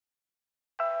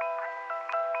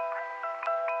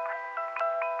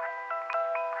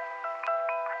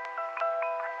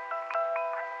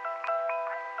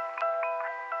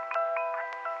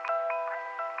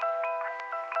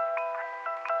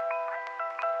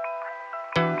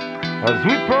as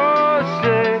we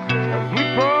proceed,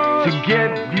 to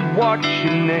get you what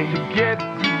you need, to get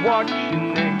you what you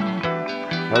need,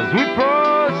 as we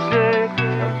proceed,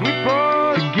 to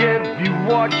get you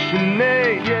what you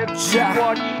need,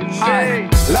 what you need.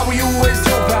 Like we always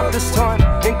do about this time,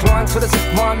 inclined for the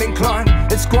zip rhyme incline.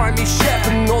 It's grimy chef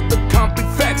and all the company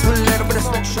facts with a little bit of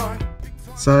sunshine.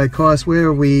 So, Kais, where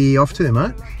are we off to,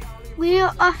 mate?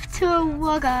 We're off to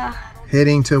Wagga.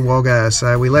 Heading to Wagga.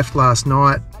 So we left last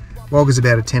night. Wagga's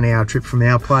about a 10-hour trip from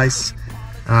our place,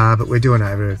 but we're doing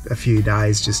over a few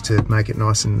days just to make it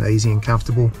nice and easy and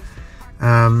comfortable.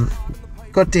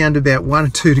 Got down to about 1 or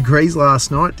 2 degrees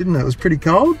last night, didn't it? It was pretty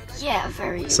cold. Yeah,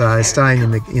 very. So staying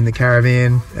in the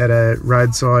caravan at a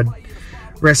roadside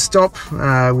rest stop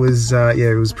was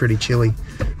it was pretty chilly.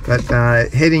 But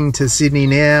heading to Sydney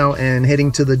now and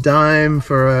heading to the Dome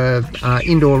for a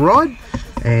indoor ride,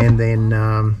 and then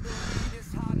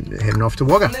heading off to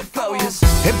Wagga.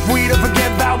 If we don't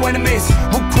forget about enemies,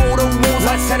 we'll crawl the walls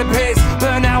like centipedes.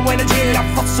 Burn out energy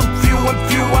like fossil fuel and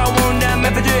fuel our own damn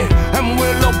effigy. And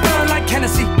we'll all burn like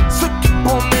Hennessy. So keep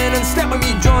on in and step with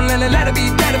me, John Lennon. Let it be,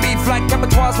 let it be. Flight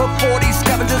abattoirs for 40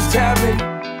 scavengers tearing.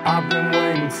 I've been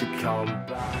waiting to come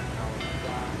back.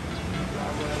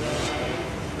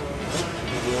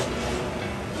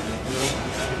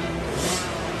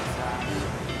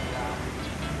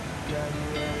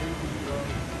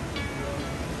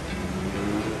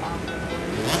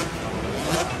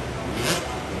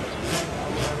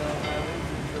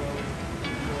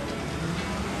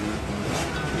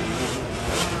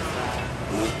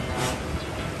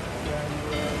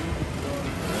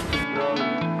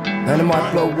 And it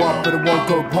might blow up, but it won't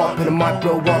go pop. And it might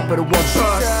blow up, but it won't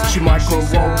burst. She might go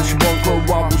roll, but she won't go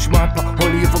up. But she might pop,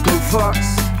 only if I go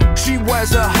first. She wears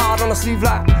her heart on her sleeve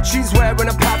like she's wearing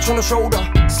a patch on her shoulder.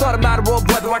 It's not a matter of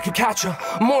whether I can catch her,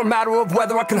 more a matter of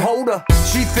whether I can hold her.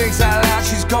 She thinks out loud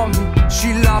she's got me.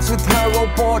 She laughs with her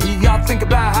old body. I think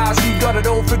about how she got it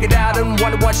all figured out and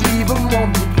wonder why she even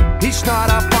want me. Each night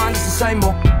I find it's the same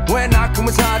old. When I come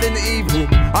inside in the evening,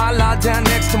 I lie down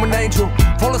next to an angel,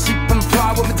 fall asleep and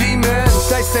fly with my demons.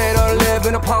 They say don't live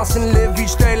in the past and live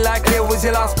each day like it was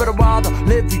your last, but I'd rather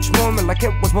live each moment like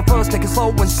it was my first. Take it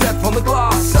slow and step on the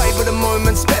glass. Savor the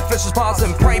moment, spit vicious parts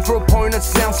and pray for opponents.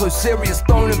 Sounds so serious,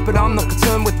 don't it? But I'm not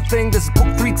concerned with the thing. This is book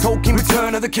 3 Tolkien,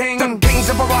 Return of the King. The kings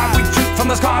have arrived, we shoot from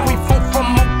the sky. We fall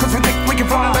from up cause we think we can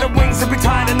fly. But the wings have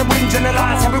retired and the wind and the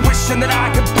lights. I've been wishing that I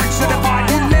could bridge the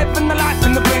divide. We live in the life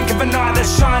in the blink of an eye. The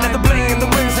shine of the bling and the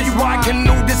wings of you I can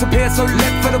all disappear. So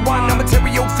live for the one, the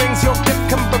material things your gift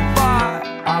can provide.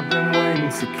 I've been waiting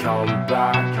to come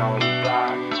back,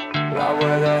 Like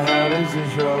where the hell is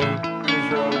this road,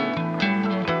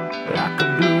 Like a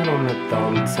balloon on the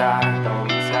thumb tie,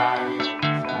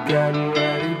 Getting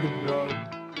ready to blow.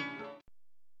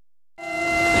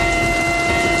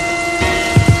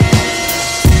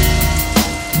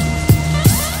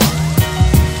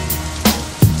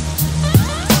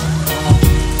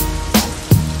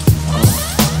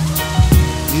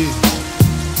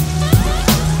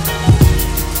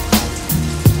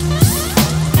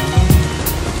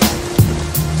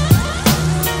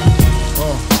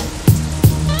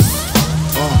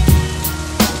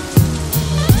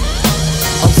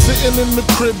 In the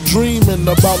crib dreaming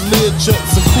about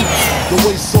Learjets and coops, the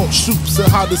way Salt shoots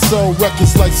and how to sell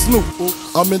records like Snoop.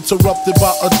 I'm interrupted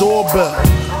by a doorbell,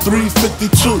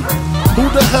 3:52. Who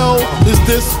the hell is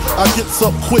this? I gets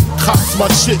up quick, cocks my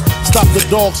shit, stop the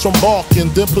dogs from barking,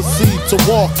 then proceed to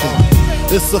walking.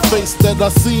 It's a face that I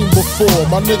seen before.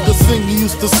 My nigga sing, he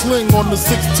used to sling on the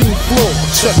 16th floor.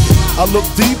 Check it, I look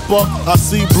deeper, I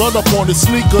see blood up on his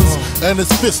sneakers, and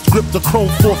his fist gripped the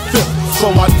chrome 4/5. So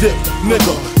I dip,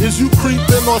 nigga, is you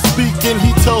creeping or speaking?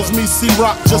 He tells me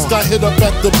C-Rock just got hit up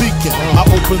at the beacon. I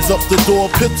opens up the door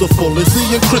pitiful. Is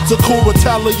he in critical?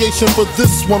 Retaliation for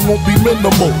this one won't be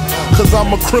minimal, cause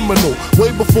I'm a criminal.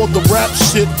 Way before the rap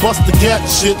shit, bust the gat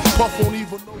shit, Puff won't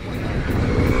even know.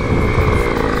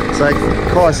 So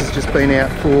Kais has just been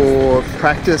out for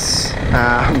practice.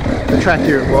 The track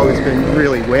here at Wagga has been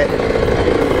really wet.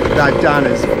 They've done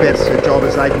as best a job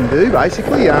as they can do,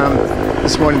 basically.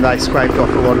 This morning they scraped off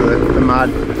a lot of the mud,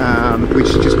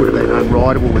 which just would have been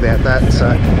unrideable without that.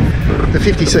 So the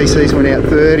 50cc's went out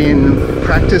 30 in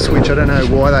practice, which I don't know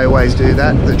why they always do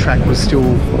that. The track was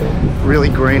still really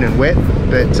green and wet,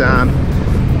 but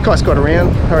Kais got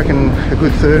around. I reckon a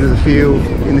good third of the field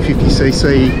in the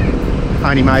 50cc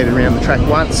only made it around the track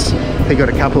once. He got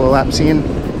a couple of laps in.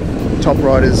 Top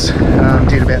riders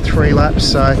did about 3 laps.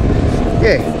 So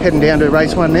yeah, heading down to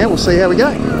race 1 now. We'll see how we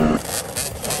go.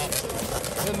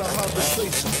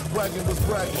 Wagon was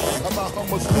bragging about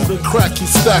How much loot and crack he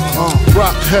stacking?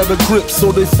 Rock had a grip,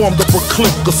 so they formed up a clique,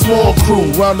 a small crew.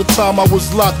 Round the time I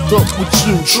was locked up with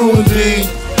you, true indeed.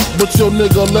 But yo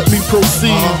nigga, let me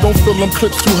proceed. Don't fill them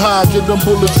clips too high, get them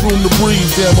bullets room to breathe.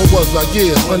 Damn, it was like,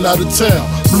 yeah, went out of town,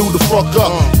 blew the fuck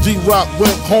up. D-Rock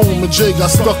went home and Jay got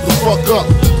stuck the fuck up.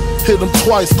 Hit him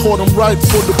twice, caught him right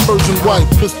for the Persian wife.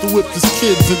 Pistol whipped his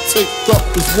kids and taped up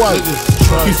his wife.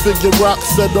 He figured Rock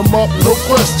set him up, no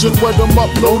question. Wet him up,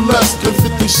 no less than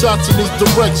 50 shots in his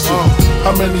direction.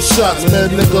 How many shots, man,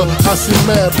 nigga? I see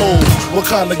mad holes. What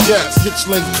kind of gas?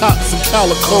 Hitchling cops and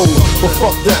calicos. But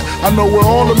fuck that, I know where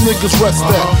all them niggas rest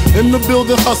at. In the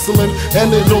building hustling,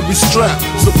 and they don't be strapped.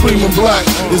 Supreme and Black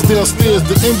is downstairs,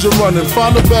 the engine running.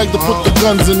 Find a bag to put the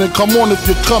guns in and come on if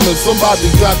you're coming. Somebody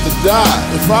got to die.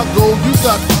 If I go, you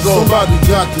got to go. Somebody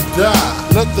got to die.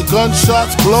 Let the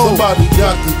gunshots blow. Somebody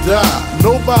got to die.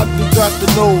 Nobody got to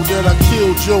know that I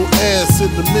killed your ass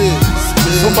in the mid.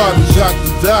 Somebody got to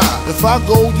die. If I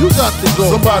go, you got to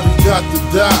go. Somebody got to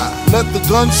die. Let the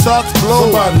gunshots blow.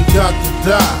 Somebody got to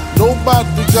die.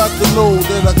 Nobody got to know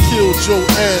that I killed your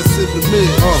ass in the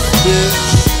mid.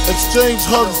 Bitch. Exchange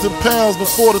hugs and pounds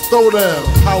before the throwdown.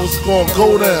 How it's gonna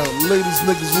go down. Ladies,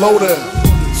 niggas, low down.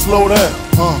 Slow down.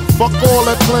 Fuck all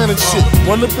that planning shit.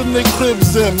 Run up in their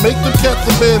cribs and make them cats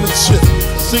abandon shit.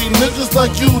 See, niggas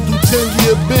like you do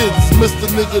 10-year bids. Miss the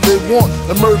nigga they want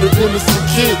and murder innocent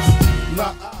kids.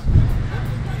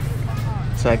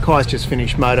 So Kai's just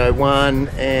finished Moto 1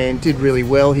 and did really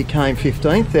well. He came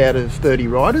 15th out of 30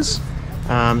 riders.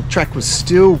 Track was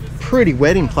still pretty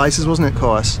wet in places, wasn't it,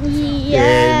 Kai?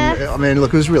 Yeah. I mean,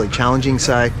 look, it was really challenging.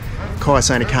 So Kai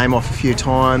only came off a few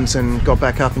times and got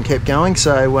back up and kept going.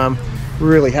 So we're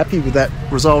really happy with that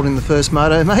result in the first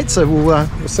moto, mate. So we'll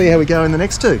see how we go in the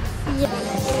next two. Yeah.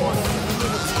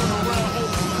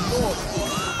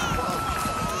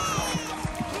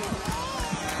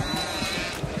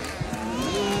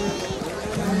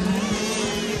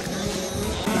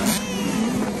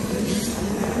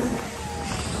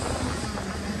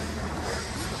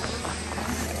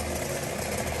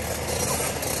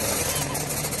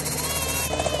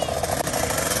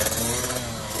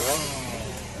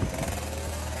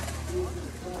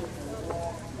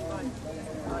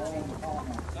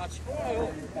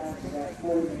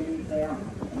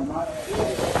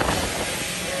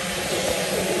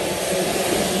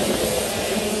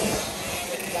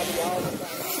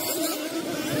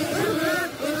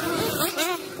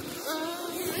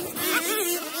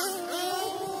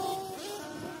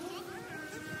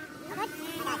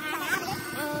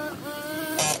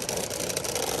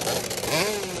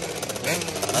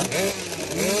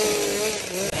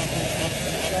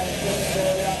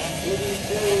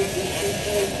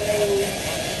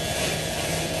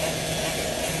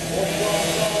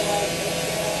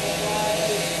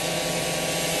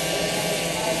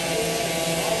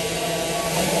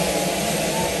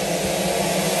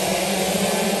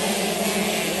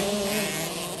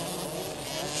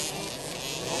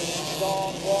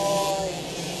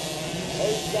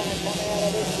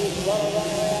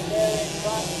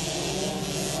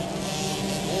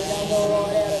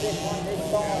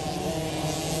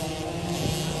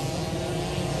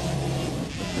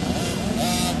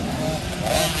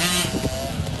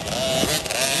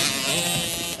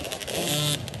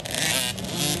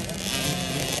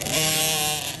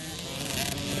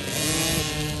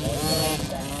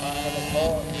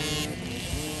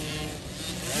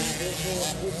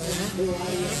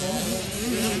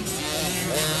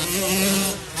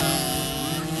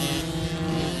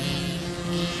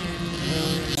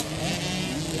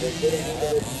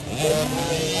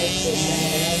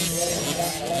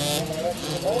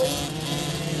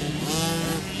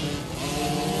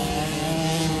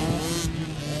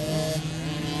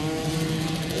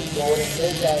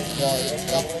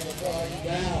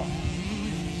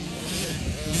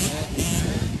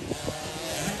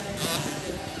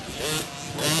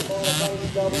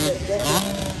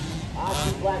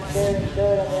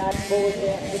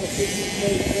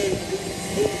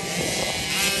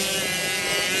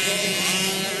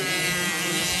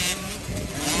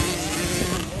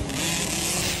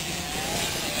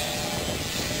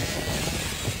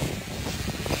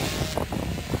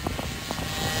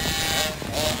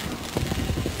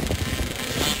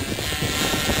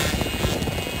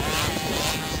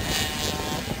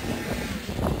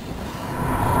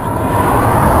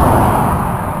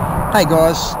 Hey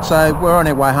guys, so we're on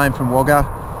our way home from Wagga.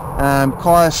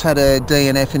 Kai's had a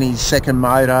DNF in his second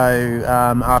moto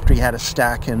after he had a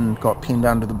stack and got pinned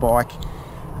under the bike,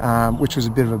 which was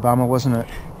a bit of a bummer, wasn't it?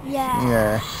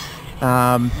 Yeah.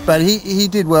 Yeah. But he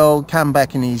did well, come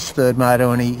back in his third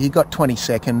moto and he got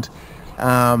 22nd.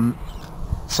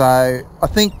 So I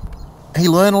think he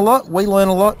learned a lot. We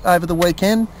learned a lot over the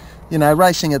weekend. You know,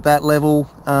 racing at that level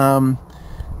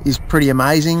is pretty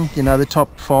amazing. You know, the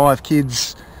top 5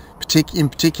 kids in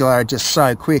particular are just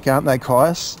so quick, aren't they,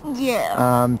 Caius?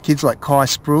 Yeah. Kids like Kai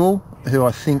Sproul, who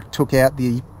I think took out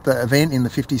the event in the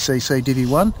 50cc Divi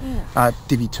 1,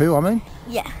 Divi 2, I mean.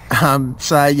 Yeah.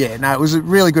 So, yeah, no, it was a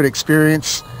really good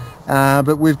experience.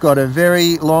 But we've got a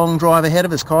very long drive ahead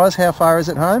of us, Caius. How far is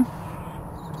it home?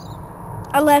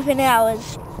 11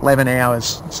 hours. 11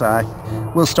 hours. So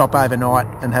we'll stop overnight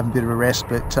and have a bit of a rest.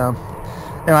 But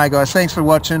anyway, guys, thanks for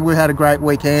watching. We had a great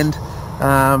weekend.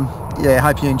 Yeah,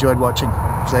 hope you enjoyed watching.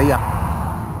 See ya.